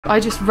I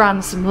just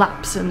ran some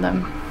laps in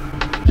them.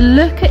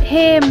 Look at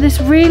him, this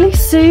really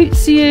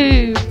suits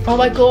you. Oh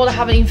my god, I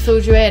haven't even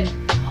filled you in.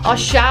 Our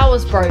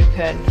shower's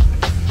broken.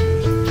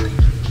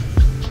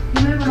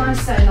 You know when I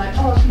say like,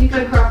 oh, can you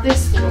go grab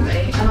this for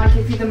me? And I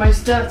give you the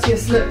most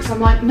dirtiest looks. I'm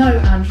like, no,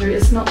 Andrew,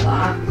 it's not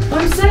that.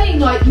 I'm saying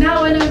like,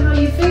 now I know how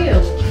you feel.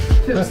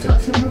 If it was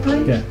tucked in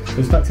properly. Yeah, it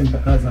was tucked in,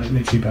 that's like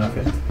literally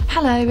perfect.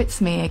 Hello, it's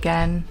me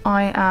again.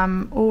 I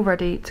am all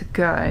ready to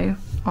go.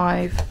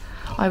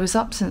 I was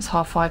up since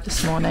 5:30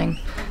 this morning,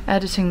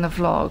 editing the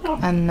vlog,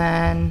 and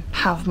then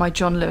have my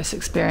John Lewis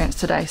experience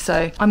today.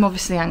 So I'm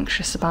obviously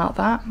anxious about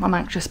that. I'm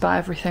anxious about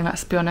everything,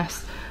 let's be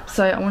honest.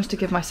 So I wanted to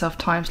give myself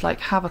time to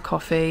like have a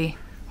coffee.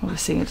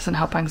 Obviously it doesn't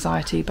help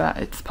anxiety, but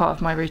it's part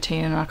of my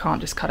routine and I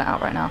can't just cut it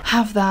out right now.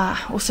 Have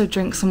that, also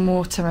drink some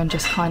water and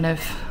just kind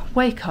of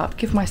wake up,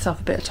 give myself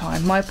a bit of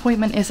time. My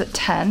appointment is at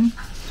 10.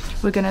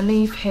 We're gonna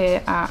leave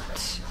here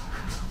at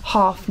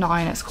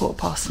 9:30, it's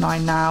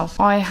 9:15 now.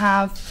 I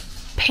have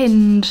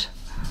pinned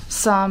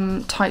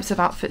some types of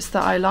outfits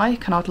that I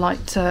like and I'd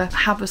like to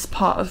have as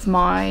part of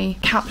my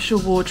capsule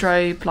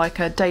wardrobe, like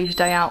a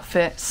day-to-day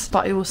outfits,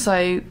 but I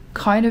also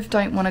kind of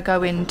don't want to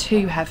go in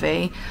too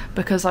heavy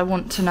because I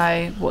want to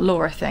know what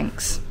Laura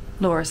thinks.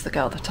 Laura's the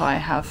girl that I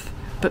have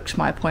booked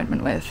my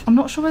appointment with. I'm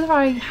not sure whether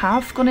I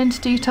have gone into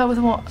detail with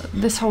what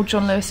this whole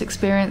John Lewis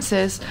experience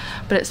is,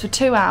 but it's for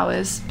 2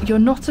 hours. You're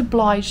not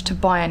obliged to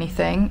buy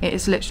anything. It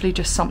is literally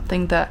just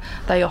something that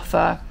they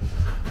offer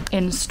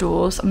in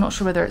stores. I'm not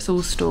sure whether it's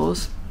all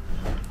stores,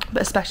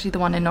 but especially the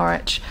one in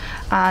Norwich,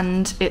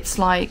 and it's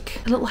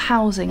like a little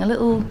housing, a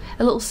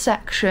little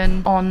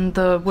section on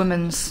the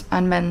women's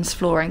and men's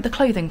flooring, the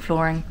clothing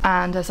flooring,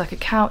 and there's like a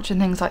couch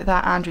and things like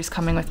that. Andrew's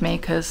coming with me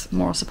because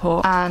moral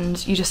support,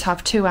 and you just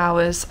have 2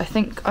 hours. I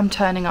think I'm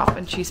turning up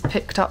and she's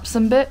picked up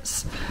some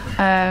bits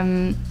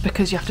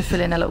because you have to fill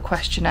in a little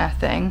questionnaire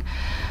thing.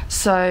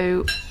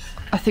 So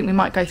I think we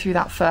might go through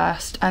that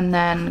first and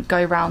then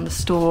go around the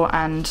store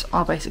and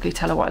I'll basically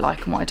tell her what I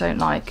like and what I don't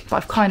like. But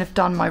I've kind of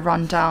done my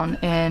rundown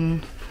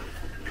in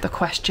the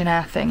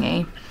questionnaire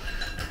thingy,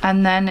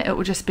 and then it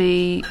will just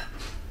be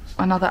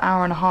another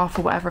hour and a half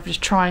or whatever of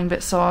just trying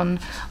bits on,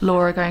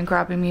 Laura going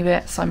grabbing me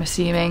bits, I'm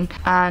assuming,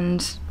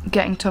 and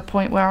getting to a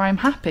point where I'm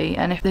happy.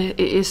 And if it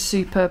is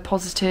super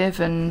positive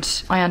and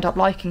I end up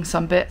liking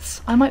some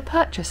bits, I might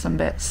purchase some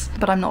bits,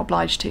 but I'm not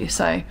obliged to.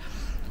 So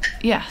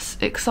yes,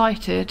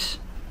 excited,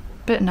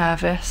 bit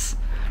nervous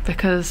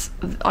because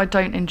I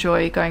don't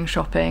enjoy going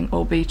shopping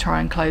or be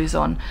trying clothes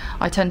on.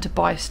 I tend to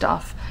buy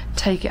stuff,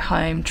 take it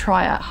home,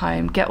 try it at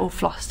home, get all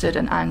flustered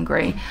and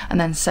angry, and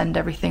then send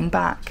everything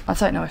back. I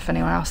don't know if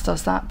anyone else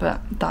does that,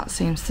 but that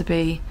seems to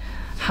be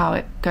how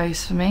it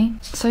goes for me.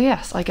 So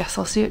yes, I guess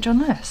I'll see you at John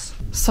Lewis.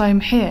 So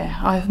I'm here,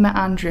 I've met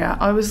Andrea.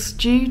 I was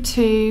due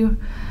to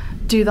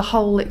do the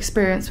whole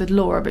experience with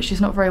Laura, but she's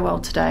not very well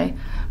today.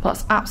 But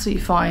that's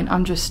absolutely fine,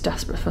 I'm just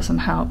desperate for some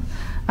help.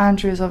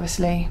 Andrew is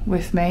obviously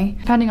with me.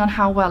 Depending on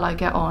how well I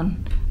get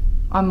on,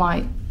 I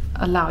might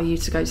allow you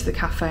to go to the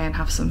cafe and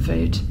have some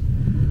food.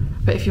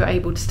 But if you're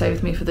able to stay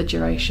with me for the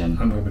duration.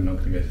 I'm probably not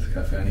going to go to the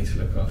cafe. I need to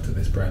look after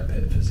this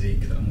𝒊𝒏𝒔𝒕𝒂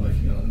physique that I'm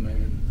working on at the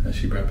moment.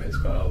 Actually, 𝒊𝒏𝒔𝒕𝒂's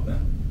quite old now.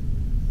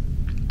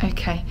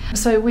 Okay,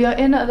 so we are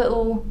in a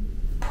little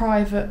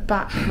private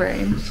back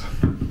room.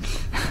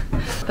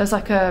 There's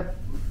like a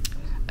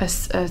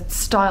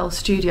style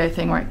studio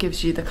thing where it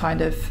gives you the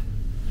kind of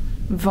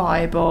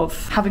vibe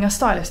of having a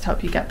stylist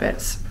help you get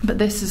bits, but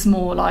this is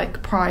more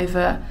like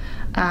private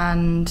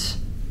and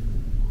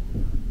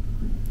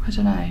I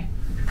don't know,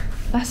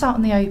 less out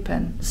in the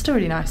open. It's still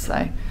really nice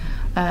though.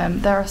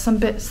 There are some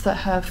bits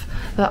that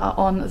are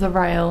on the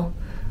rail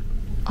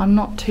I'm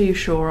not too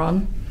sure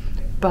on,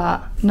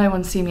 but no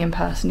one's seen me in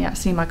person yet,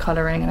 seen my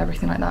colouring and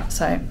everything like that,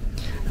 so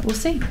we'll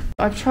see.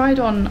 I've tried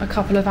on a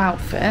couple of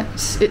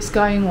outfits, it's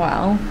going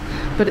well,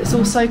 but it's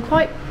also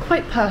quite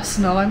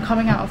personal. I'm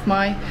coming out of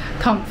my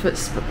comfort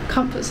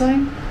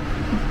zone.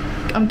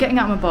 I'm getting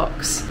out of my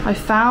box. I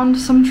found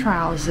some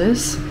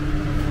trousers.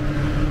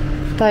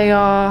 They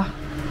are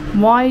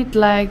wide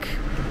leg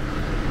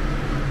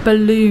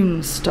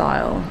balloon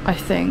style, I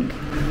think.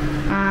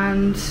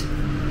 And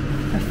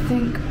I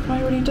think, have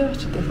I already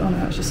dirtied this? Oh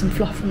no, it's just some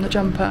fluff from the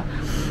jumper.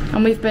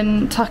 And we've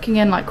been tucking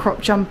in like crop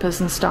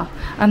jumpers and stuff,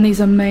 and these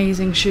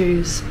amazing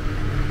shoes.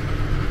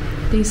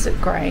 These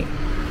look great.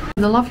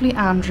 The lovely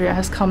Andrea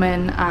has come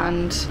in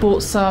and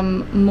bought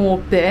some more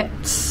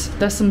bits.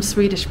 There's some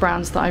Swedish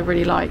brands that I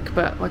really like,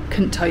 but I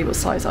couldn't tell you what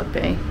size I'd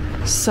be.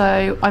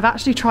 So I've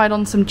actually tried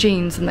on some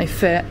jeans and they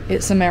fit.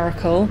 It's a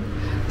miracle.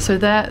 So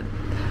they're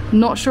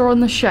not sure on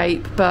the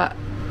shape, but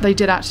they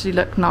did actually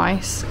look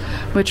nice.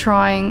 We're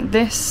trying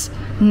this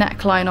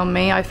neckline on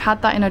me. I've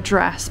had that in a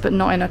dress, but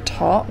not in a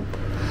top.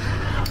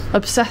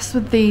 Obsessed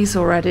with these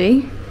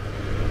already.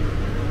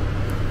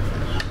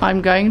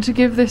 I'm going to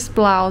give this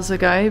blouse a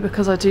go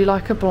because I do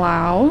like a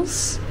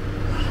blouse.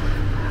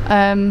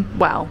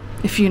 Well,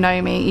 if you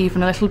know me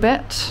even a little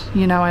bit,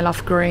 you know I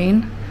love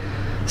green.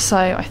 So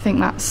I think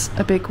that's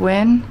a big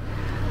win.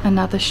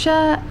 Another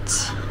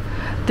shirt.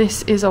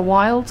 This is a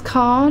wild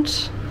card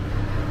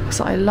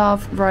because I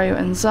love Ro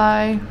and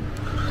Zoe.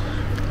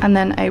 and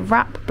then a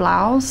wrap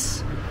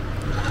blouse.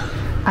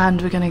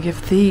 And we're gonna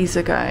give these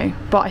a go.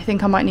 But I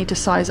think I might need to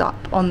size up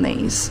on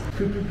these.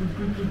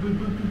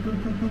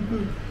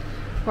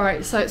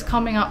 Right, so it's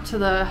coming up to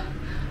the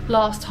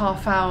last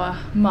half hour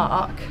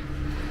mark.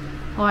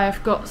 I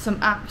have got some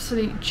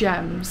absolute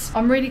gems.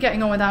 I'm really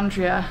getting on with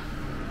Andrea.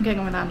 I'm getting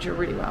on with Andrea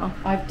really well.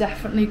 I've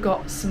definitely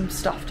got some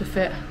stuff to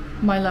fit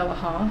my lower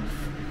half.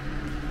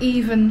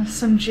 Even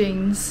some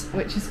jeans,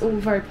 which is all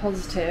very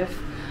positive.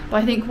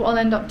 But I think what I'll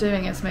end up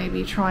doing is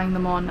maybe trying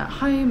them on at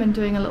home and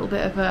doing a little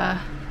bit of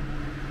a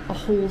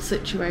haul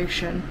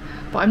situation.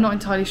 But I'm not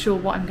entirely sure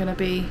what I'm gonna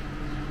be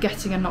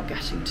getting and not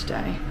getting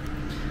today.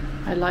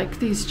 I like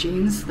these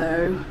jeans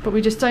though, but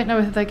we just don't know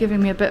if they're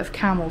giving me a bit of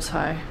camel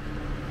toe.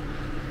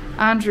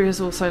 Andrew has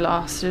also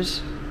lasted.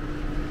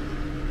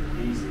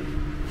 Easy.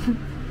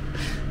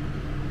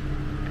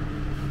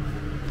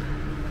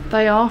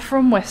 They are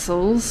from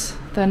Whistles.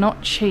 They're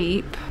not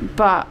cheap,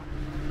 but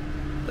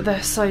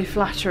they're so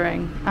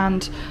flattering,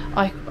 and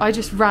I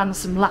just ran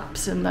some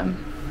laps in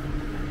them.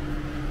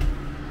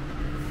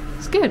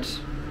 It's good.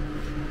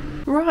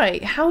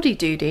 Right, howdy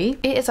doody.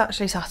 It is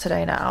actually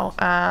Saturday now,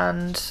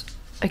 and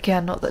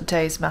again, not that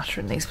days matter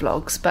in these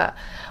vlogs, but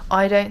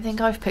I don't think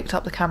I've picked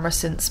up the camera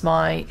since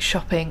my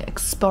shopping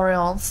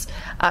experience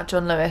at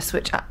John Lewis,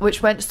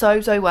 which went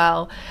so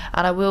well,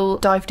 and I will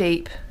dive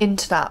deep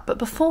into that. But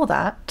before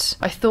that,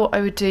 I thought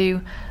I would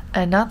do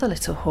another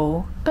little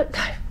haul, but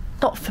no,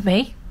 not for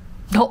me,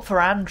 not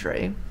for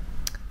Andrew,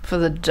 for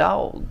the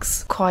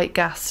dogs. Quite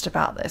gassed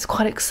about this,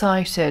 quite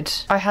excited.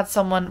 I had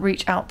someone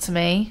reach out to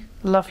me,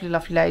 lovely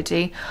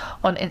lady,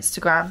 on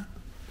Instagram.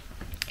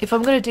 If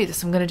I'm going to do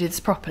this, I'm going to do this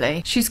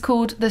properly. She's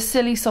called the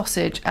Silly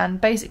Sausage, and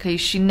basically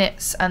she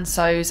knits and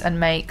sews and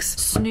makes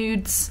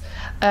snoods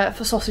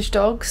for sausage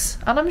dogs,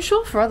 and I'm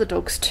sure for other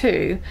dogs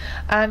too.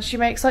 And she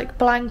makes like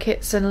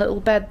blankets and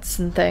little beds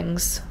and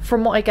things,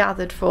 from what I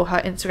gathered for her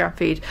Instagram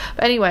feed.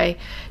 But anyway,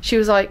 she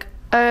was like,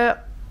 I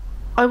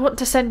want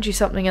to send you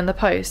something in the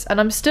post,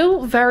 and I'm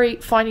still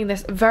finding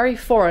this very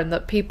foreign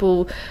that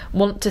people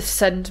want to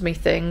send me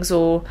things,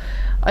 or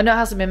I know it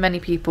hasn't been many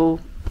people.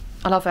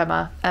 I love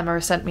Emma. Emma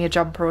has sent me a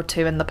jumper or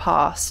two in the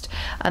past,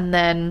 and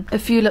then a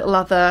few little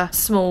other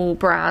small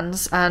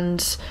brands,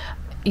 and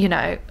you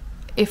know,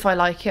 if I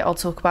like it I'll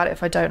talk about it,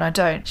 if I don't I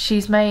don't.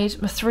 She's made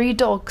my 3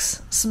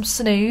 dogs some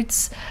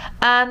snoods,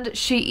 and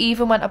she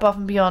even went above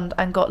and beyond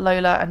and got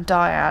Lola and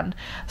Diane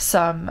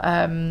some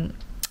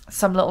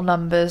little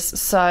numbers,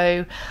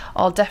 so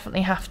I'll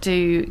definitely have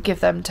to give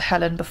them to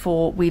Helen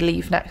before we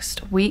leave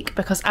next week,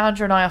 because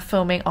Andrew and I are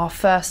filming our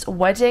first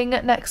wedding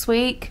next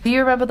week. Do you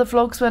remember the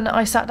vlogs when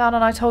I sat down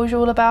and I told you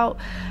all about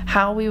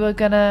how we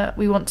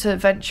want to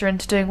venture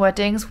into doing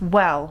weddings?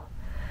 Well,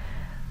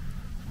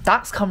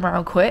 that's come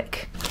round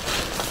quick.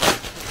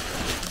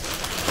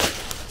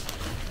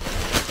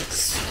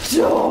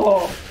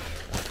 Stop!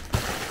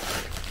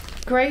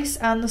 Grace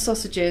and the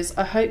sausages,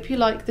 I hope you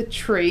like the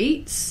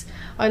treats.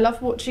 I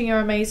love watching your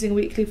amazing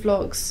weekly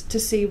vlogs to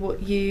see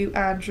what you,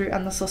 Andrew,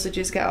 and the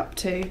sausages get up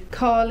to.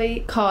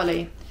 Carly.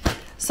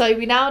 So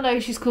we now know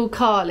she's called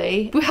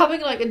Carly. We're having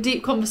like a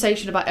deep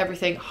conversation about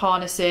everything.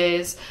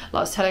 Harnesses, like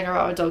I was telling her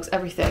about our dogs,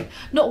 everything.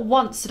 Not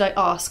once did I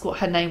ask what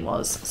her name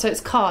was. So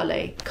it's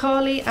Carly.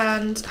 Carly,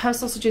 and her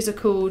sausages are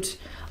called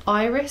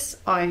Iris,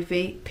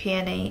 Ivy,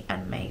 Peony,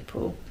 and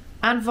Maple.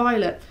 And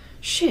Violet.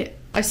 Shit,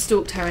 I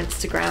stalked her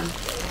Instagram.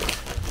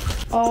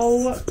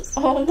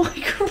 Oh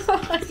my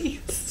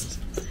Christ.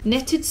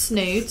 Knitted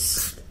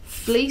snoods,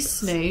 fleece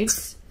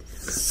snoods,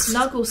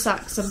 snuggle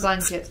sacks and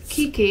blankets.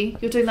 Kiki,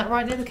 you're doing that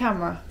right near the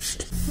camera.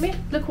 Come here,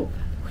 look what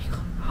you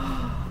got.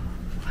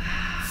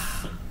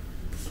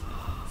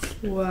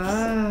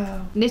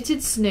 Wow.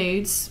 Knitted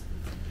snoods,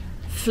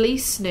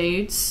 fleece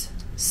snoods,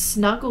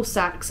 snuggle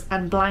sacks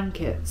and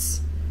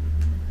blankets.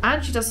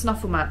 And she does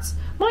snuffle mats.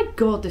 My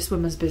God, this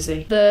woman's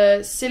busy.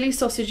 The Silly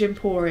Sausage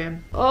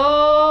Emporium.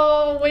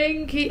 Oh,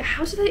 Winky.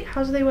 How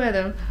do they wear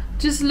them?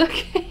 Just look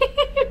at him.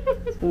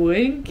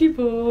 Winky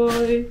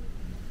boy.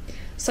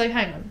 So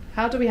hang on.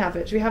 How do we have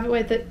it? Do we have it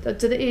where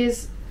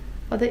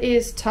are the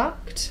ears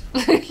tucked?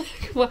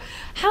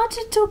 How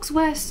do dogs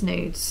wear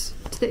snoods?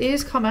 Do the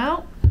ears come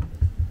out?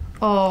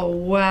 Oh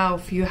wow,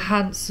 you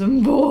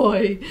handsome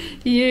boy.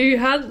 You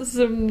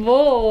handsome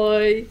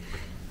boy.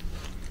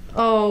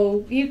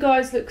 Oh, you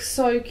guys look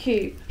so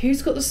cute.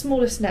 Who's got the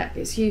smallest neck?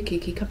 It's you,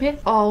 Kiki. Come here.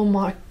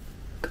 Oh,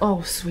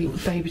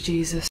 sweet baby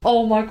Jesus.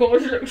 Oh my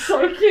God, you look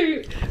so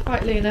cute.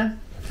 Right, Luna.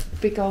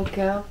 Big old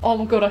girl. Oh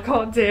my God, I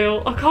can't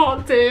deal. I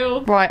can't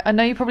deal. Right, I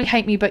know you probably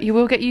hate me, but you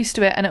will get used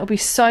to it, and it'll be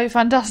so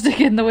fantastic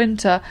in the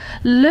winter.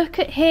 Look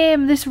at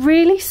him. This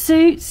really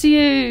suits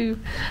you.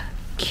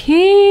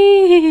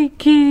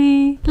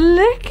 Kiki.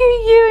 Look at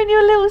you and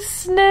your little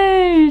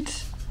snood.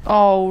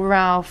 Oh,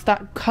 Ralph,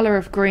 that colour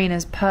of green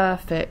is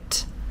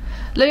perfect.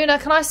 Luna,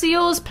 can I see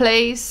yours,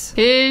 please?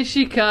 Here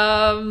she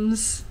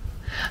comes.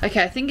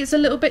 Okay, I think it's a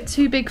little bit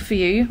too big for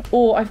you,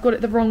 or I've got it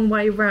the wrong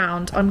way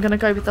round. I'm going to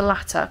go with the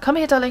latter. Come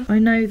here, darling. I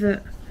know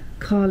that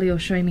Carly will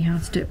show me how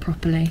to do it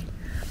properly.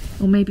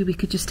 Or maybe we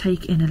could just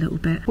take in a little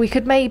bit. We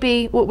could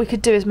maybe, what we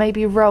could do is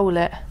maybe roll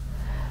it.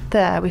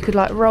 There, we could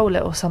like roll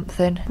it or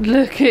something.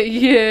 Look at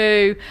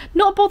you.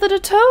 Not bothered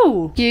at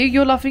all.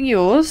 You're loving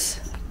yours.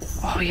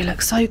 Oh, you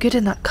look so good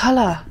in that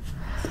colour.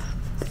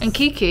 And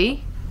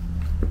Kiki,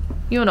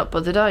 you're not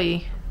bothered, are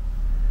you?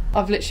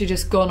 I've literally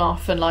just gone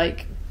off and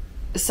like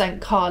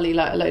sent Carly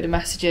like a load of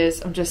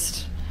messages. I'm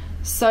just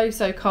so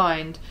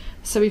kind.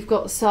 So we've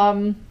got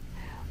some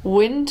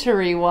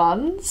wintry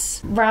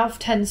ones. Ralph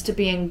tends to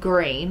be in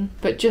green,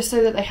 but just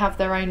so that they have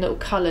their own little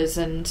colours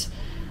and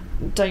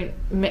don't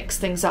mix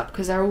things up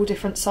because they're all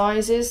different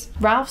sizes.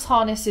 Ralph's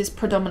harness is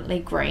predominantly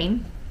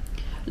green,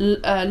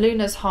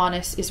 Luna's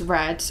harness is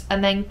red,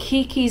 and then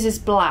Kiki's is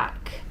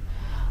black,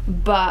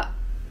 but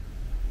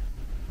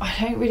I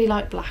don't really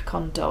like black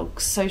on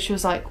dogs, so she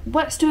was like,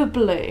 let's do a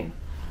blue,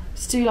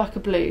 let's do like a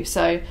blue.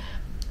 So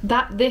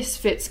this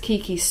fits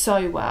Kiki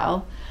so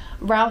well.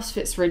 Ralph's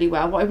fits really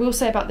well. What I will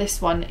say about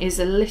this one is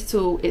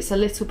it's a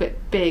little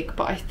bit big,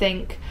 but I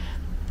think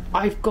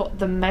I've got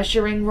the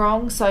measuring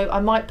wrong, so I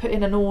might put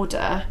in an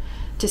order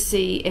to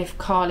see if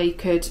Carly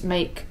could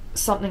make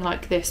something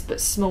like this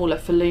but smaller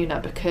for Luna,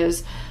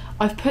 because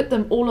I've put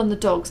them all on the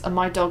dogs and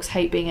my dogs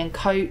hate being in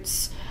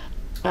coats,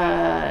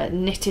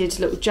 knitted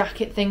little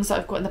jacket things that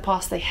I've got in the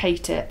past. They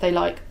hate it. They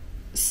like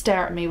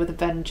stare at me with a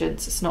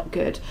vengeance. It's not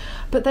good.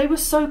 But they were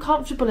so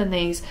comfortable in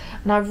these,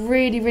 and I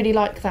really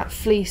like that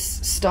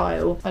fleece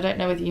style. I don't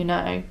know whether you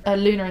know,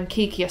 Luna and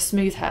Kiki are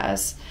smooth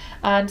hairs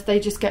and they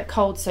just get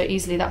cold so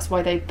easily. That's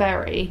why they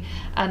bury,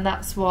 and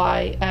that's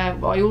why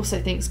what I also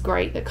think is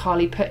great that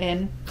Carly put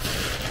in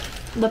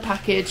the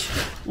package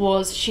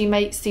was she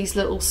makes these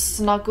little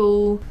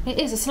snuggle, it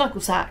is a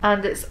snuggle sack,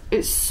 and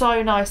it's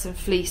so nice and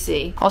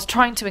fleecy. I was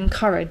trying to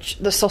encourage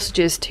the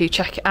sausages to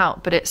check it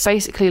out, but it's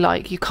basically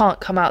like you can't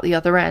come out the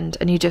other end,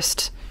 and you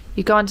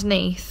go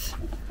underneath.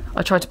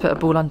 I tried to put a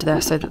ball under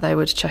there so that they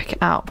would check it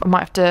out. I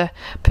might have to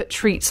put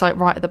treats like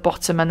right at the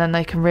bottom, and then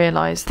they can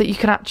realise that you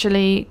can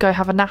actually go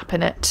have a nap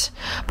in it.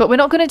 But we're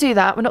not going to do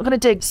that. We're not going to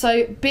dig.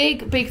 So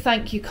big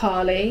thank you,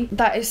 Carly.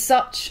 That is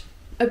such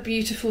a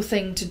beautiful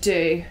thing to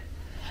do.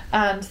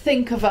 And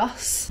think of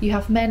us. You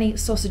have many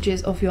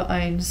sausages of your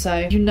own,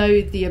 so you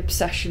know the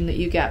obsession that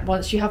you get.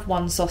 Once you have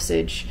one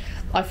sausage,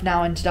 I've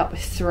now ended up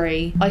with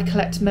 3. I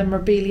collect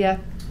memorabilia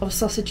of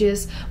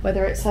sausages,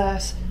 whether it's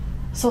a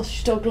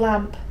sausage dog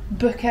lamp,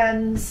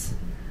 bookends,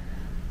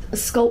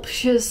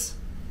 sculptures,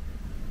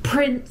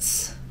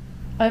 prints.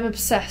 I'm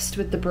obsessed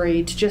with the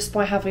breed just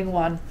by having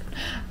one,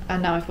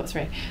 and now I've got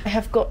 3. I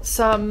have got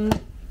some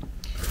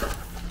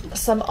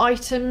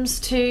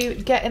items to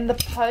get in the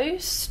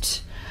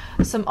post,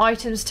 some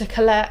items to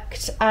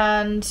collect,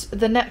 and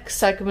the next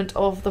segment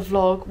of the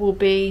vlog will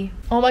be,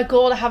 oh my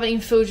god, I haven't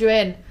even filled you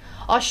in.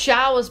 Our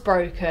shower's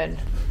broken.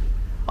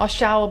 Our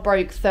shower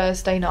broke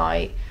Thursday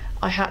night.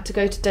 I had to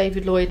go to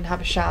David Lloyd and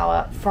have a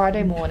shower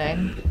Friday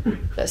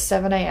morning at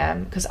 7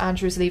 AM because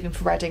Andrew was leaving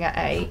for Reading at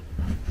 8,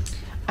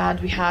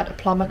 and we had a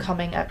plumber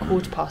coming at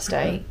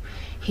 8:15.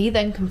 He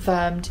then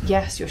confirmed,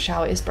 yes, your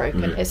shower is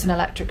broken, it's an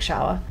electric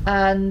shower.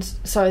 And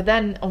so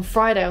then on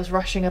Friday I was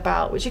rushing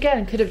about, which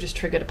again could have just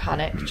triggered a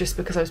panic just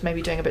because I was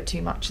maybe doing a bit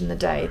too much in the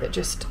day that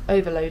just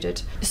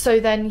overloaded. So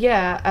then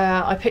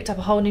I picked up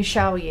a whole new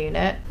shower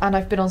unit, and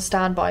I've been on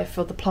standby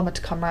for the plumber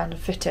to come around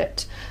and fit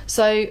it.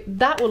 So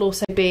that will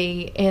also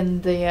be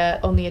in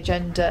the on the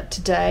agenda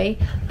today,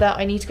 that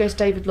I need to go to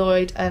David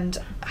Lloyd and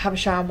have a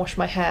shower and wash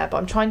my hair, but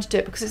I'm trying to do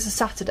it because it's a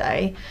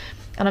Saturday.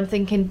 And I'm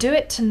thinking, do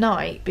it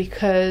tonight,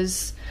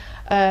 because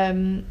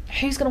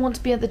who's going to want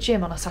to be at the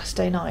gym on a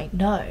Saturday night?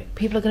 No.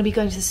 People are going to be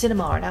going to the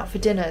cinema and out for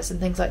dinners and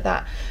things like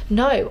that.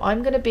 No,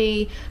 I'm going to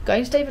be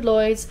going to David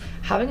Lloyd's,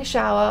 having a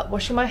shower,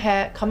 washing my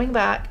hair, coming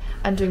back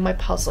and doing my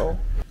puzzle.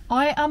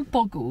 I am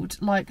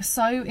boggled, like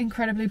so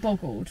incredibly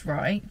boggled,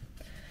 right?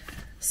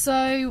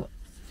 So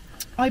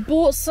I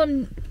bought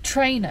some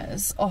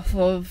trainers off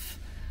of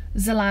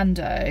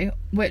Zalando,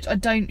 which I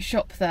don't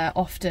shop there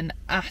often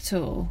at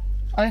all.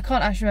 I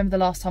can't actually remember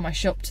the last time I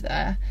shopped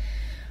there,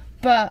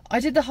 but I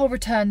did the whole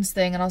returns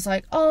thing, and I was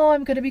like, oh,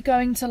 I'm going to be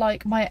going to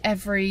like my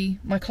every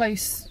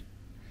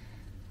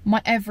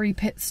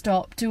pit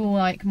stop, do all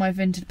like my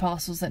vintage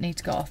parcels that need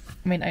to go off.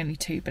 I mean, only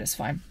 2, but it's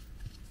fine.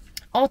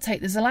 I'll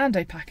take the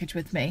Zalando package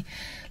with me.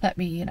 Let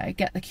me, you know,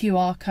 get the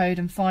QR code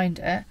and find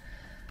it.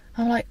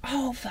 I'm like,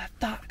 oh, for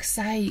fuck's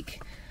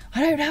sake, I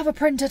don't have a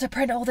printer to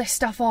print all this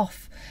stuff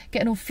off.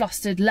 Getting all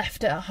flustered,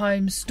 left it at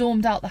home,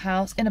 stormed out the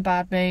house in a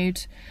bad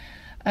mood.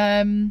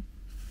 I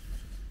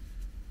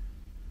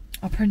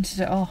printed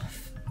it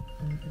off.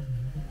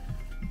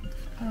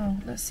 Oh,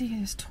 let's see who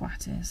this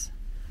twat is.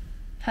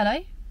 Hello?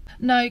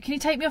 No, can you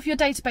take me off your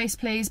database,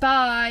 please?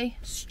 Bye.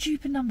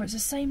 Stupid number. It's the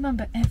same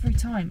number every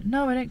time.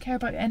 No, I don't care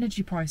about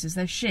energy prices.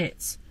 They're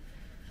shit.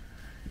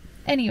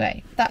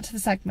 Anyway, back to the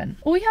segment.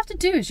 All you have to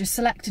do is just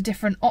select a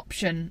different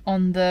option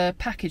on the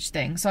package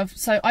thing. So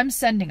I'm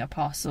sending a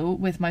parcel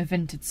with my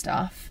vintage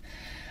stuff,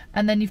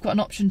 and then you've got an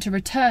option to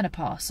return a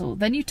parcel.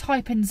 Then you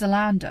type in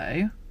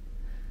Zalando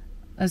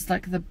as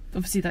like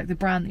obviously like the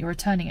brand that you're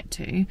returning it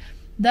to.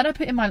 Then I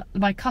put in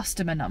my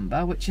customer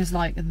number, which is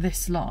like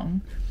this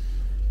long.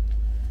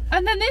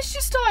 And then this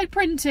just started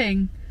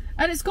printing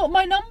and it's got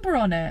my number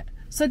on it.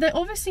 So they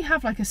obviously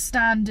have like a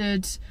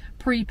standard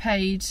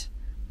prepaid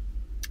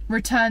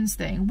returns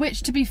thing,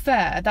 which to be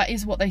fair, that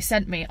is what they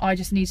sent me. I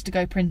just need to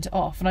go print it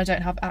off, and I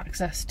don't have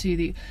access to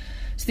the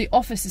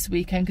office this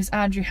weekend because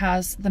Andrew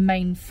has the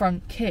main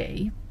front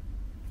key.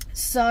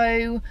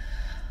 So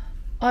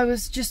I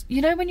was just,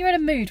 you know when you're in a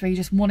mood where you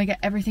just want to get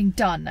everything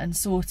done and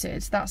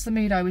sorted, that's the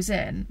mood I was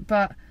in.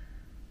 But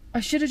I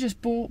should have just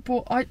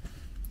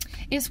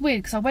it's weird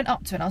because I went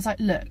up to it and I was like,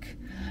 look,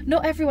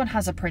 not everyone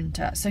has a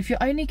printer, so if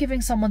you're only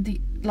giving someone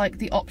the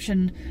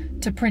option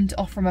to print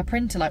off from a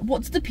printer, like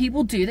what do the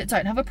people do that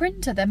don't have a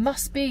printer? There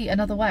must be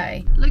another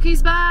way. Look,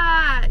 he's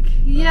back!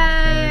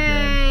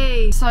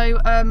 Yay! So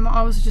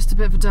I was just a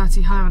bit of a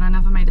dirty hoe and I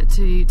never made it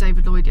to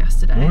David Lloyd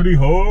yesterday. Dirty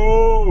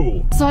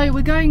hoe! So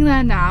we're going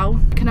there now.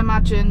 You can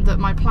imagine that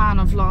my plan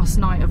of last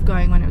night of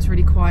going when it was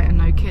really quiet and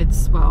no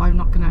kids, well, I'm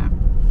not gonna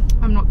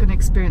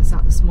experience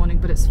that this morning,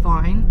 but it's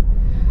fine.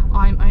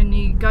 I'm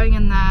only going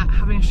in there,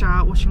 having a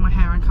shower, washing my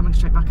hair and coming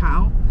straight back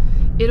out.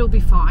 It'll be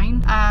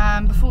fine.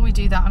 Before we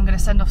do that, I'm going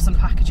to send off some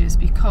packages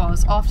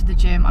because after the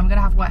gym, I'm going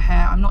to have wet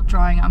hair. I'm not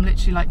drying it. I'm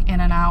literally like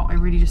in and out. I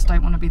really just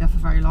don't want to be there for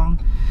very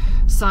long.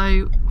 So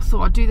I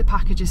thought I'd do the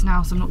packages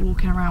now so I'm not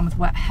walking around with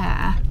wet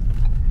hair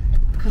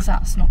because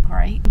that's not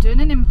great. I'm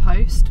doing an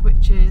in-post,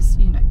 which is,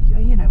 you know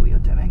what you're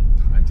doing.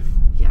 Kind of.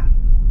 Yeah.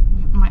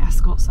 My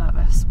escort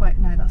service. Wait,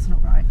 no, that's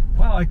not right.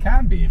 Well, I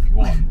can be if you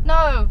want.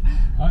 No!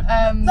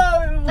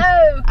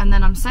 No! And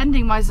then I'm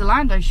sending my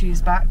Zalando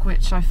shoes back,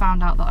 which I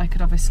found out that I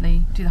could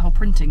obviously do the whole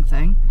printing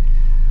thing,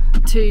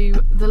 to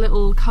the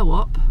little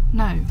co-op.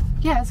 No.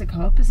 Yeah, it's a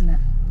co-op, isn't it?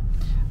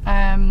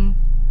 And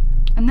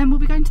then we'll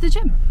be going to the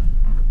gym.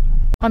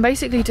 I'm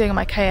basically doing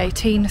my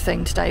K18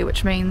 thing today,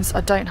 which means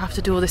I don't have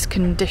to do all this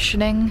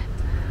conditioning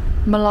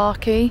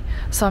malarkey.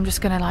 So I'm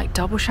just gonna like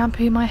double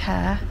shampoo my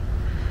hair,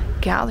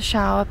 get out of the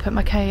shower, put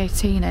my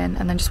K18 in,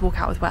 and then just walk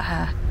out with wet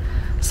hair.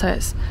 So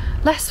it's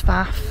less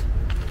faff,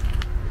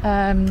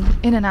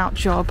 in and out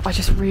job. I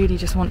really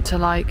just want to,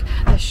 like,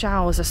 the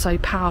showers are so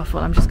powerful,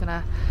 I'm just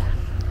gonna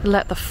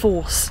let the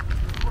force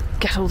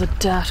get all the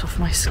dirt off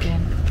my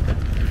skin.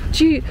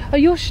 Are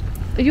your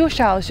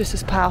showers just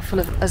as powerful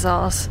as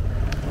ours?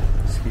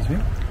 Excuse me?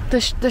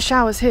 The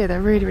showers here,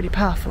 they're really, really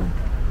powerful.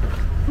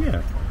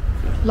 Yeah.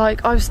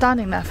 Like, I was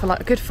standing there for like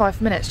a good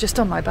 5 minutes just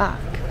on my back.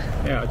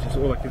 Yeah,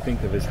 all I can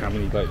think of is how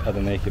many like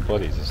other naked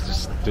bodies is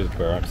just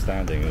where I'm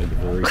standing and all the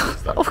bruises and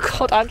stuff. Oh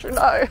god, Andrew,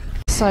 no!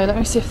 So let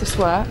me see if this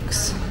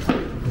works.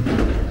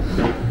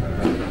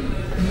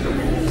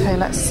 Okay,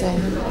 let's see.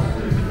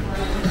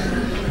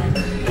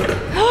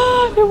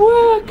 It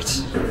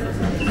worked!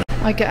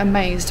 I get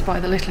amazed by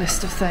the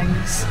littlest of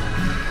things.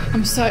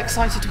 I'm so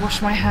excited to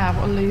wash my hair,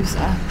 what a loser.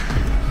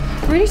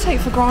 I really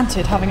take for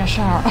granted having a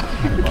shower.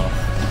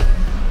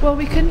 Well,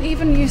 we couldn't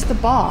even use the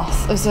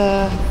bath as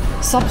a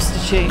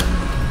substitute.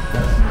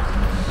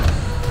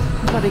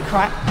 Bloody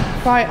crap.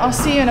 Right, I'll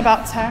see you in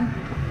about 10.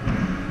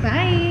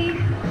 Bye.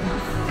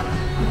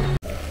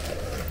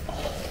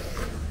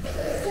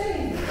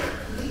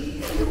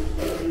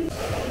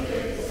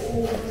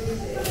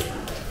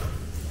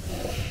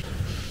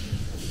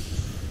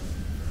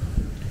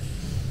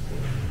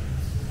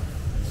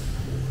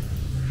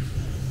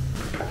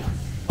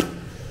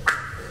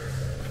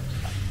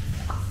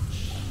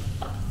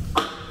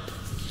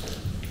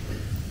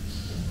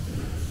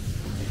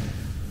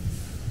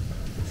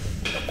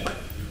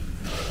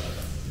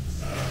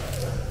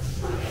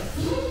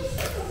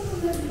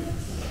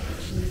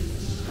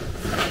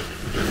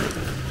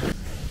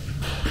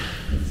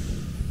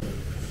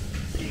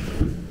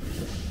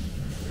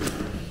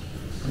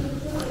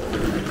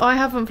 I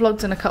haven't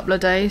vlogged in a couple of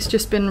days,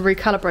 just been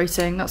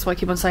recalibrating, that's why I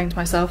keep on saying to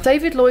myself.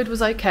 David Lloyd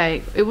was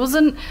okay. It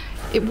wasn't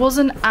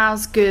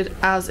as good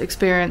as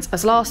experience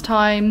as last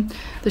time.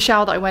 The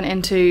shower that I went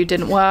into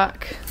didn't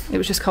work. It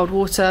was just cold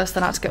water, so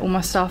then I had to get all my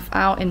stuff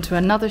out into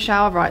another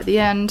shower right at the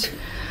end.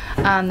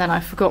 And then I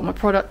forgot my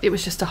product. It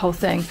was just a whole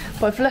thing.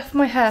 But I've left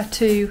my hair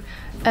to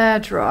air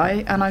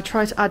dry and I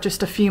tried to add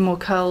just a few more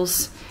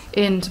curls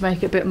in to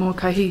make it a bit more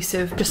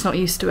cohesive, just not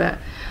used to it.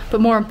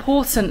 But more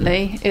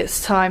importantly,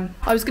 it's time.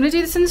 I was gonna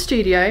do this in the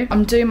studio.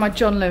 I'm doing my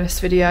John Lewis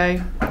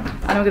video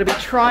and I'm gonna be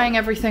trying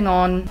everything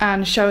on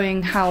and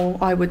showing how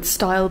I would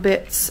style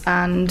bits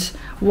and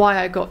why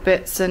I got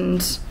bits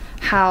and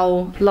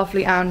how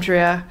lovely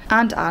Andrea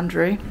and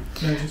Andrew,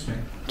 No, just me.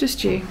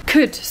 just you,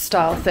 could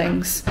style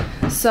things.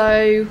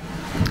 So,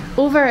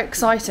 all very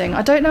exciting.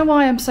 I don't know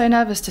why I'm so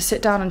nervous to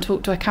sit down and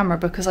talk to a camera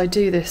because I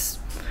do this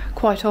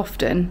quite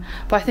often,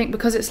 but I think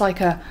because it's like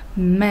a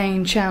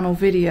main channel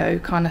video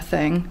kind of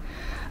thing,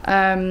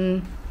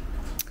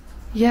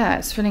 yeah,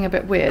 it's feeling a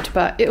bit weird,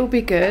 but it'll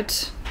be good.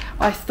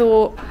 I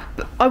thought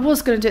I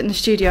was going to do it in the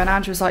studio and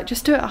Andrew was like,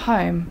 just do it at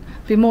home,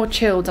 be more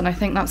chilled, and I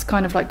think that's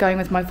kind of like going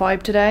with my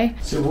vibe today.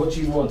 So what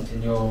do you want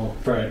in your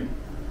frame?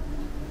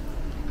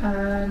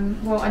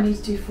 Well, I need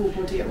to do full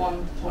body at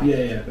one point.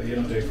 Yeah, but you're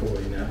not doing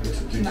 40 now,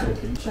 you're No,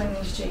 talking. showing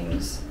these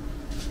jeans.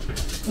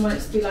 I want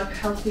it to be like a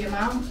healthy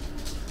amount,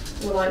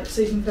 or like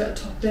so you can put a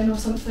top in or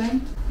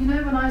something. You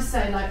know when I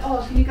say like,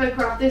 oh, can you go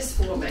grab this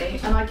for me,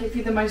 and I give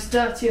you the most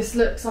dirtiest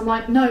looks, I'm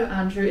like, no,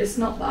 Andrew, it's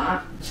not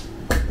that.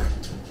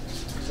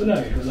 Well,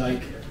 no, but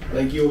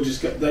like you'll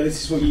just go. Like,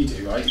 this is what you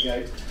do, right?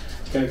 You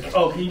go.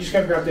 Oh, can you just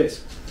go grab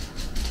this?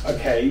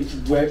 Okay,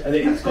 and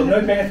it's got no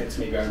benefit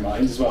to me, bear in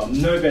mind as well.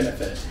 No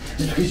benefit.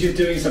 It's because you're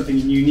doing something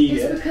and you need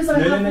it. Because I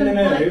haven't and then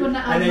I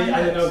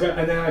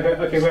go,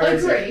 okay, where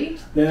is it?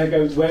 Then I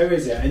go, where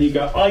is it? And you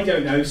go, I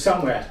don't know,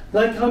 somewhere.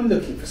 Like I'm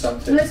looking for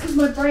something. No, it's because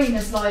my brain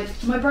is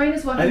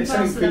working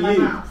faster than my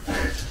mouth.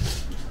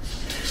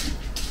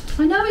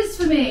 I know it's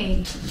for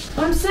me.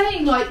 I'm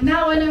saying like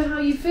now I know how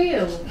you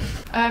feel.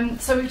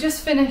 So we've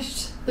just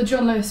finished the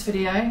John Lewis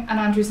video, and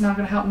Andrew's now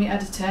going to help me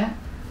edit it.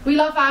 We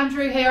love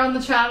Andrew here on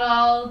the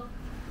channel.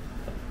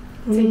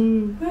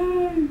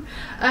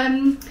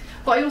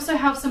 But I also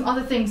have some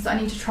other things that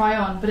I need to try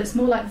on, but it's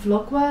more like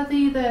vlog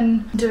worthy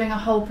than doing a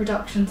whole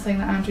production thing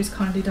that Andrew's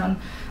kindly done.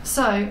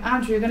 So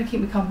Andrew, you're going to keep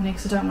me company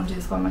because I don't want to do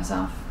this by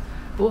myself.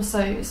 But also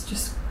it's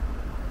just,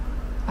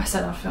 I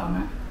said I'd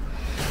film it.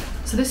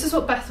 So this is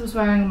what Beth was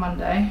wearing on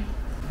Monday.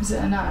 Is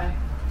it a no?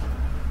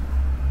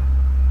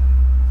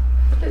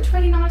 It looked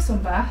really nice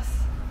on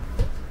Beth.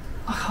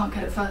 I can't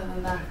get it further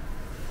than that.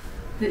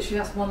 Literally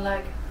that's one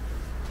leg.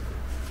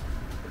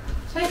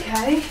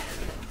 Okay.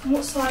 And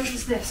what size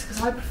is this?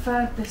 Because I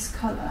preferred this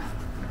colour.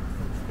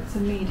 It's a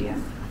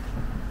medium.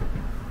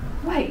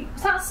 Wait,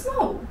 is that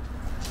small?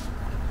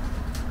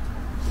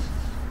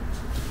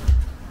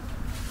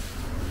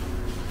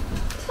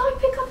 Did I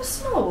pick up a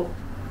small?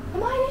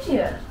 Am I an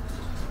idiot?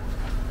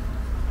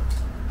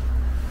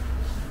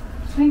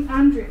 I think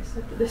Andrew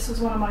said that this was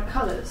one of my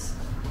colours.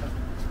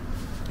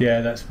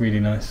 Yeah, that's really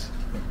nice.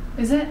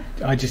 Is it?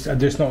 I'm just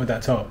not with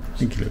that top. I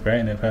think you look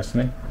great in it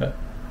personally, but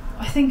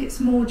I think it's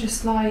more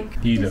just like...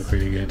 You look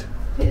really good.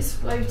 It's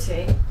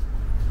floaty.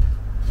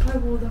 I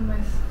wore them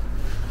with...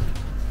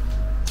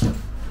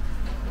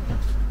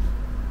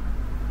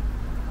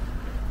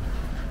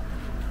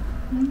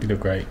 You look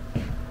great.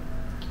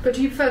 But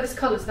do you prefer this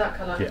colour to that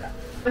colour? Yeah.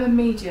 I'm a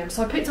medium.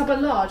 So I picked up a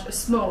large, a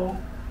small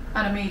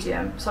and a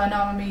medium. So I know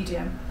I'm a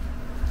medium.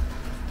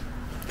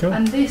 Cool.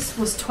 And this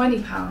was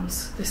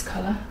 £20, this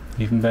colour.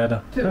 Even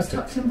better. So it was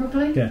tucked in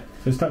properly? Yeah,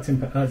 it was tucked in,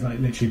 that's like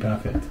literally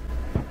perfect.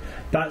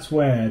 That's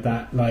where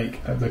that like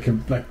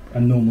a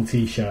normal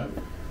t-shirt,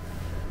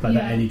 like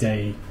that any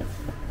day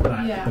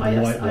black with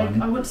a white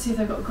one. I want to see if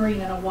they've got a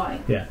green and a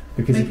white. Yeah,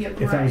 because maybe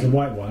if that was a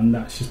white one,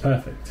 that's just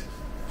perfect.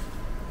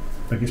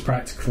 Like it's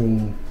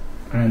practical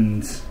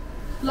and...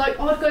 Like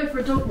I'd go for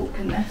a dog walk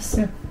in this.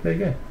 Yeah, there you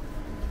go.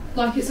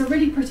 Like it's a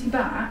really pretty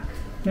back.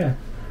 Yeah,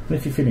 and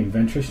if you're feeling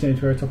adventurous, you don't need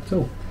to wear a top at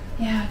all.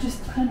 Yeah,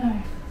 I don't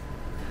know.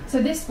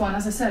 So this one,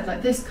 as I said,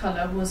 like this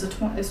colour was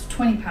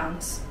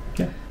 £20.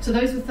 Yeah. So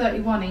those were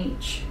 31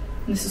 each,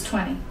 and this is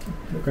 20.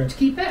 Okay. To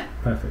keep it?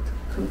 Perfect.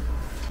 Cool.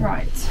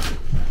 Right.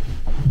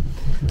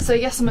 So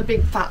yes, I'm a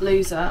big fat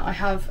loser. I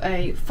have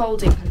a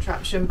folding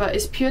contraption, but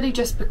it's purely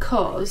just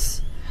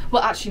because...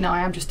 Well, actually, no,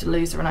 I am just a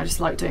loser and I just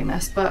like doing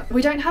this, but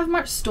we don't have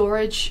much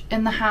storage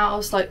in the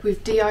house. Like,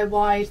 we've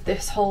DIY'd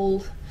this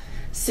whole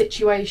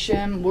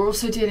situation. We're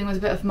also dealing with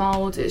a bit of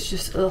mould. It's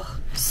just, ugh.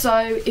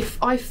 So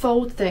if I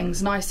fold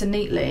things nice and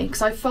neatly,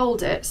 because I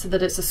fold it so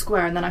that it's a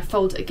square and then I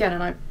fold it again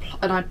and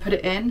I put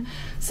it in.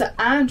 So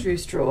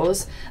Andrew's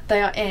drawers,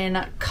 they are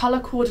in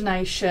colour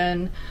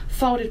coordination,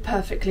 folded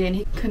perfectly, and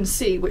he can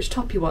see which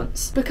top he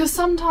wants. Because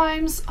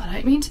sometimes, I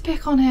don't mean to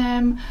pick on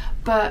him,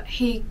 but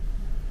he's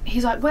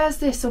like, where's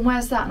this and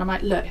where's that? And I'm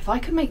like, look, if I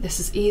can make this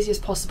as easy as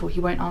possible, he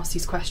won't ask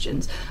these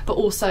questions. But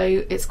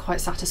also, it's quite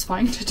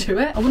satisfying to do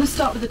it. I want to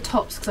start with the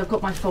tops because I've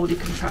got my folded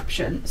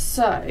contraption.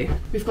 So,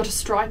 we've got a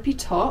stripy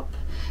top.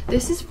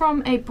 This is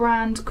from a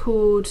brand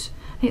called,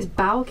 I think it's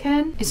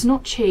𝒊𝒏𝒔𝒕𝒂. It's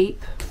not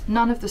cheap.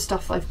 None of the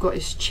stuff I've got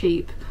is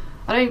cheap.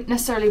 I don't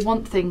necessarily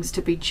want things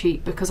to be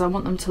cheap because I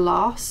want them to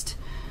last.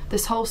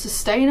 This whole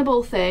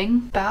sustainable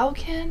thing.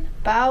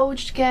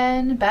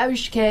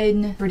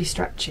 𝒊𝒏𝒔𝒕𝒂. Really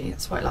stretchy,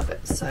 that's why I love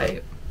it. So,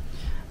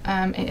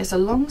 it is a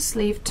long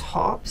sleeve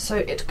top, so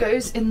it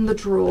goes in the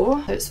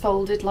drawer, so it's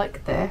folded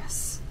like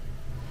this.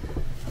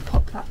 I'll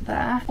pop that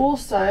there.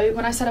 Also,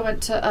 when I said I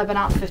went to Urban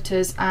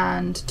Outfitters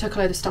and took a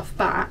load of stuff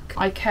back,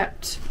 I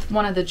kept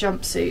one of the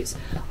jumpsuits.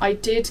 I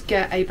did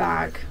get a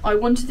bag. I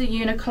wanted the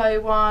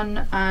Uniqlo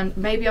one, and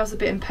maybe I was a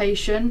bit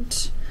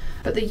impatient,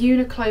 but the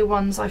Uniqlo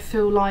ones I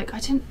feel like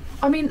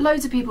I mean,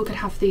 loads of people could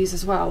have these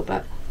as well,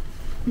 but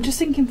I'm just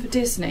thinking for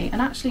Disney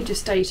and actually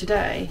just day to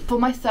day. For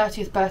my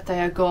 30th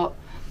birthday, I got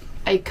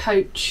a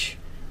Coach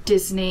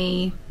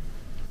Disney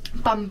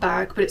bum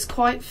bag, but it's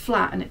quite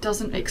flat and it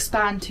doesn't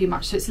expand too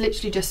much, so it's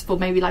literally just for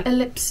maybe like a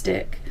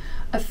lipstick,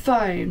 a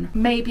phone,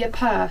 maybe a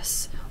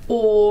purse,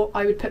 or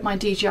I would put my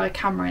DJI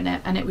camera in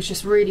it, and it was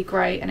just really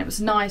great and it was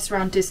nice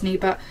around Disney.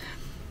 But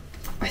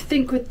I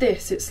think with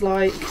this it's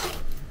like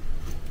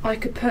I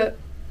could put,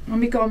 when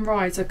we go on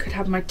rides, I could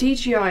have my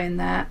DJI in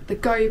there, the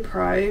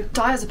GoPro,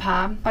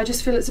 𝒂𝒊𝒏𝒔𝒕𝒂. I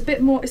just feel it's a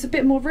bit more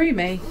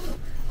roomy.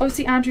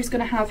 Obviously Andrew's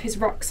going to have his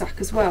rucksack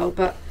as well,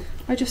 but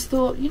I just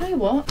thought, you know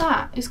what,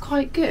 that is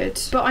quite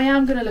good. But I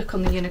am going to look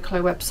on the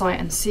Uniqlo website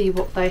and see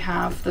what they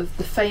have, the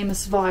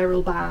famous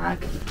viral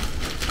bag.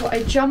 Got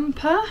a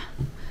jumper,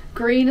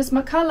 green is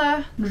my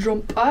colour,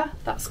 jumper,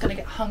 that's going to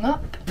get hung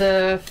up.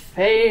 The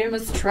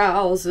famous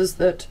trousers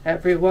that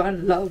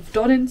everyone loved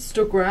on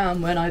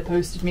Instagram when I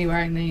posted me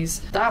wearing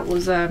these. That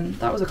was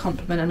a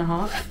compliment and a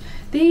half.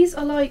 These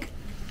are like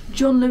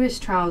John Lewis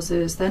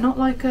trousers. They're not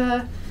like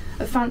a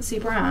fancy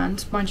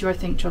brand. Mind you, I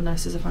think John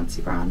Lewis is a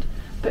fancy brand.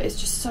 But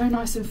it's just so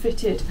nice and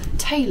fitted.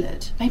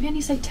 Tailored. Maybe I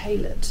need to say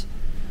tailored.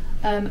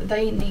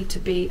 They need to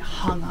be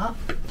hung up.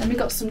 Then we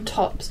got some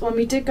tops. When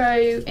we did go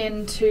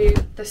into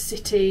the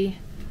city,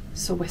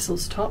 so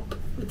Whistles top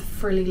with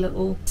frilly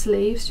little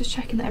sleeves. Just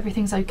checking that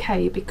everything's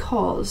okay,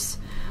 because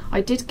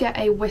I did get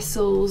a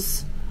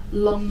Whistles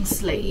long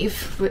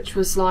sleeve, which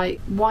was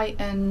like white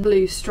and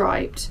blue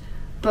striped.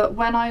 But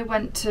when I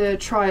went to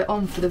try it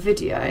on for the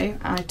video,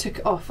 I took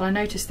it off and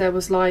I noticed there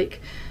was like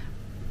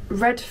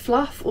red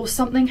fluff or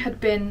something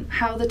had been,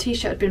 how the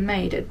t-shirt had been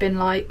made, it had been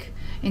like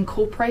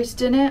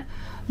incorporated in it.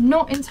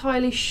 Not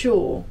entirely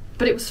sure,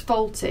 but it was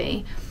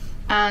faulty.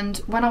 And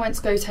when I went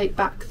to go take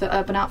back the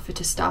Urban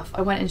Outfitters stuff,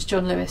 I went into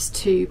John Lewis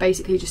to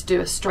basically just do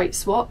a straight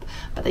swap,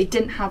 but they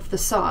didn't have the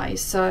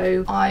size.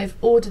 So I've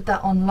ordered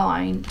that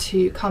online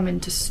to come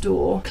into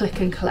store, click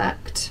and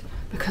collect,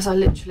 because I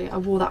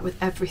wore that with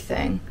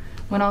everything.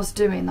 When I was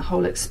doing the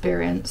whole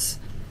experience,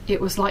 it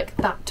was like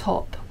that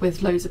top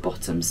with loads of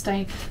bottoms.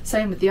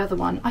 Same with the other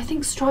one. I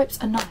think stripes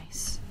are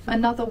nice.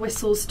 Another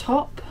Whistles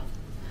top.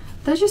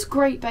 They're just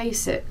great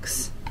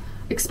basics.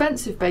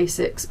 Expensive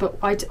basics, but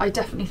I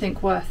definitely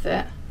think worth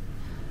it.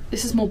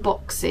 This is more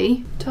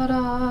boxy.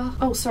 Ta-da!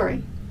 Oh,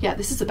 sorry. Yeah,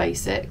 this is a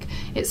basic.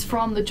 It's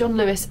from the John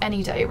Lewis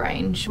Any Day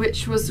range,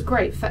 which was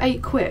great for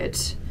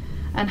 £8.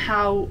 And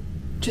how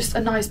just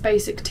a nice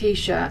basic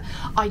t-shirt.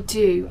 I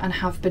do and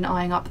have been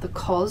eyeing up the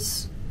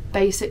𝒂𝒍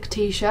basic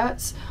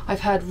t-shirts.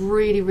 I've heard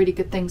really, really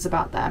good things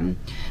about them.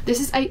 This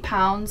is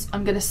 £8.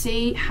 I'm gonna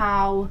see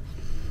how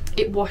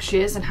it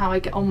washes and how I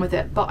get on with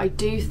it, but I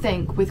do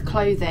think with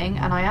clothing,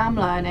 and I am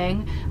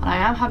learning and I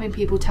am having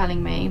people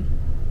telling me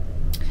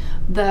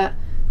that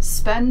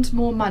spend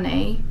more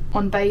money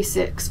on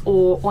basics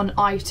or on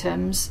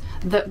items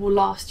that will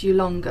last you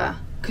longer,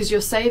 because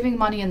you're saving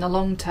money in the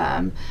long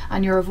term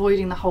and you're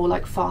avoiding the whole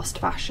like fast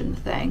fashion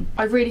thing.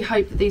 I really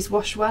hope that these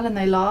wash well and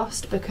they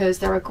last, because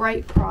they're a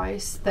great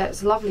price.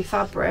 That's lovely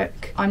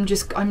fabric. I'm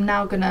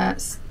now gonna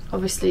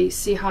obviously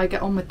see how I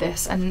get on with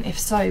this, and if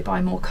so,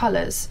 buy more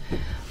colours.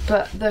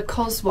 But the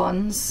𝒂𝒍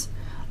ones,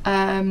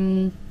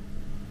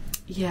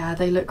 yeah,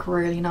 they look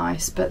really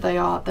nice, but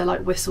they're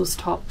like Whistles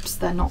tops.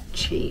 They're not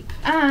cheap.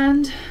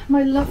 And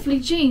my lovely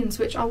jeans,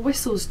 which are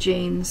Whistles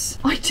jeans.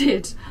 I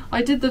did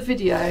the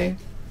video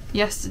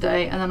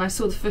yesterday, and then I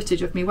saw the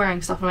footage of me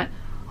wearing stuff and I went,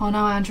 oh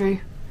no, Andrew,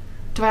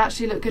 do I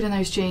actually look good in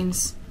those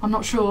jeans? I'm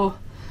not sure.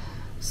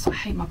 So I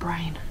hate my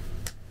brain.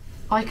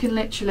 I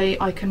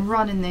can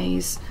run in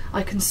these,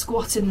 I can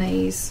squat in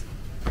these.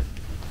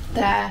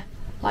 They're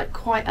like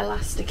quite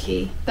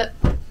elasticy, but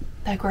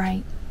they're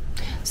great.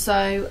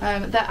 So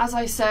as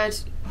I said,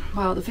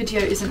 well, the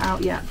video isn't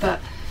out yet, but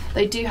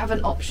they do have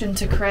an option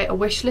to create a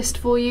wish list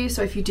for you.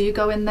 So if you do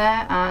go in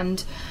there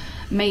and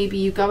maybe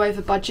you go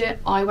over budget,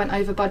 I went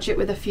over budget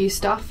with a few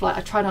stuff. Like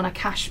I tried on a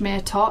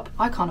cashmere top.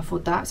 I can't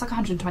afford that, it's like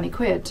 120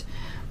 quid,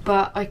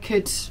 but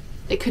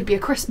it could be a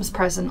Christmas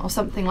present or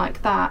something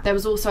like that. There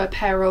was also a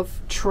pair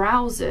of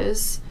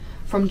trousers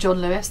from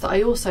John Lewis that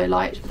I also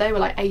liked, but they were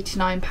like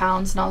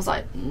 £89, and I was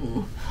like,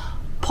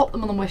 pop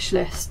them on the wish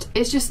list.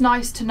 It's just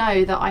nice to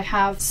know that I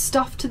have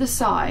stuff to the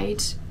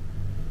side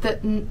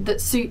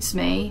that suits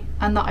me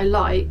and that I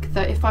like,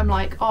 that if I'm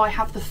like, oh, I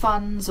have the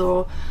funds,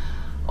 or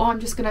oh, I'm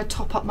just gonna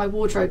top up my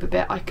wardrobe a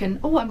bit, I can,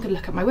 oh, I'm gonna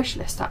look at my wish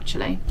list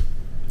actually.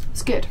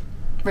 It's good,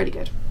 really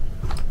good.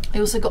 I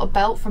also got a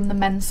belt from the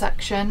men's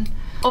section.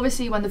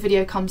 Obviously when the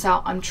video comes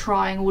out, I'm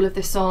trying all of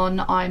this on.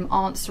 I'm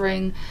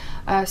answering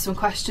some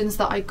questions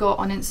that I got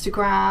on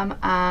Instagram,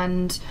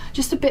 and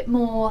just a bit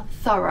more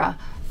thorough,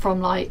 from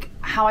like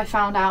how I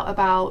found out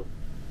about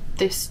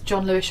this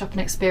John Lewis shopping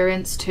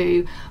experience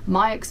to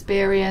my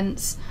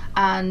experience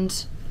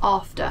and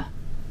after.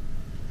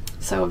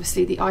 So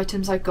obviously the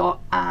items I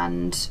got,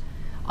 and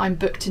I'm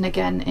booked in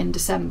again in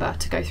December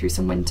to go through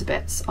some winter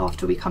bits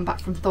after we come back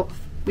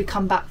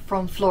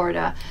from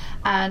Florida.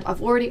 And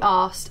I've already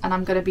asked, and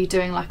I'm going to be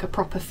doing like a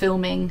proper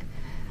filming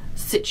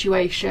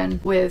situation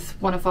with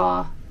one of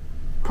our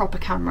proper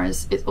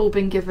cameras. It's all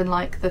been given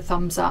like the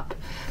thumbs up,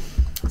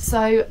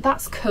 so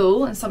that's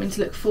cool and something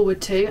to look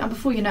forward to. And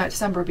before you know it,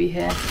 December will be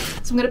here.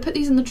 So I'm going to put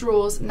these in the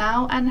drawers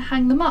now and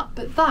hang them up.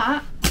 But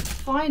that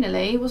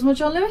finally was my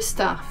John Lewis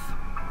stuff.